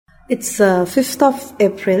It's 5th of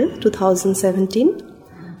April 2017.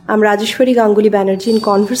 I'm Rajeshwari Ganguly Banerjee in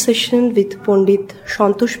conversation with Pandit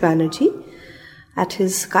Santosh Banerjee at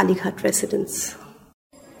his Kalighat residence.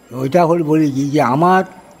 ওইটা হল বলি যে আমার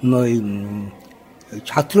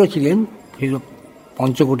ছাত্র ছিলেন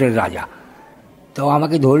পঞ্চকোটের রাজা, তো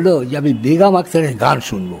আমাকে ধরলো যে আমি বেগম আখতারের গান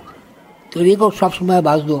শুনবো। তো রেকর্ড সবসময়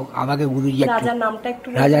বাজলো। আমাকে গুরুজি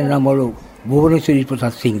রাজার নাম হলো ভুবনেশ্বরী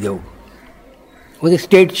প্রসাদ সিংদেও। ওদের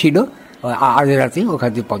স্টেট ছিল আজরাতে, ওখান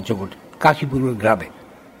থেকে পঞ্চকোট কাশীপুর গ্রামে,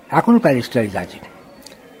 এখনও প্যালেস্টাইজ আছে।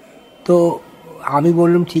 তো আমি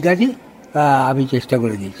বললাম ঠিক আছে, আমি চেষ্টা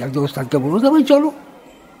করে দিয়েছি। আমি তো ওস্তাদকে বলবো তবে চলো।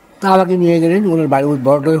 তা আমাকে নিয়ে গেলেন ওনার বাড়ি,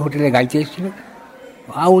 বড়ডোয় হোটেলে গাইতে এসেছিলেন।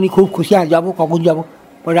 উনি খুব খুশি, আর যাবো, কখন যাবো?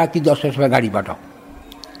 পরে রাত্রি 10টার সময় গাড়ি পাঠাও।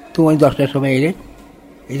 তো উনি 10টার সময় এলেন,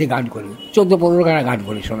 এসে গান করলেন, 14-15 খানা গান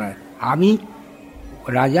করে শোনার। আমি,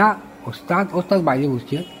 রাজা, ওস্তাদ বাইরে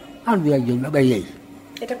বসছিলেন, আর দু একজন বেরিয়েই।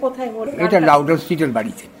 এটা লাউডার স্ট্রিটের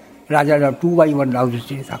বাড়িতে, রাজার 2/1 লাউডার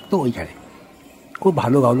স্ট্রিটে থাকতো, ওইখানে খুব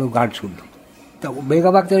ভালো ভালো গান শুনতো। তা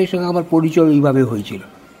বেগম আখতারের সঙ্গে আমার পরিচয় এইভাবে হয়েছিল।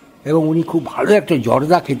 এবং উনি খুব ভালো একটা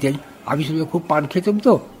জর্দা খেতেন। আমি সঙ্গে খুব পান খেতাম,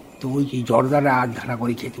 তো ওই জর্দাটা 8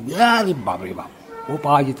 করে খেতাম। আরে বাপরে বাপ, ও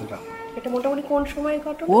পাওয়া যেত না। এটা মোটামুটি কোন সময়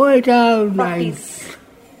ঘটনা? ও এটা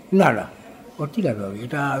না ও ঠিক আছে,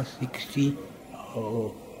 এটা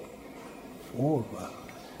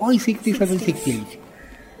 67-68।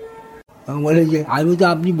 বলে যে আমি তো,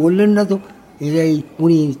 আপনি বললেন না তো, এই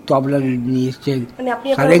উনি তবলা নিয়ে এসছেন,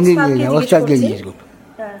 সারেঙ্গি নিয়ে ওস্তাদকে জিজ্ঞেস করুন।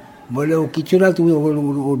 বলে ও কিছু না, তুমি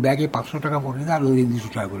ওর ব্যাগে 500 টাকা পড়ে না, আর ওদের 200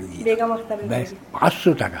 টাকা করে দিয়ে। 500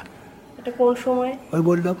 টাকা। কোন সময়? ওই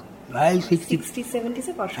বললাম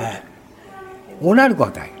 60-70। হ্যাঁ, ওনার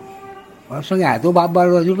কথায় ওর সঙ্গে এত বাপ বার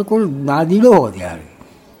না দিলেও হতে আর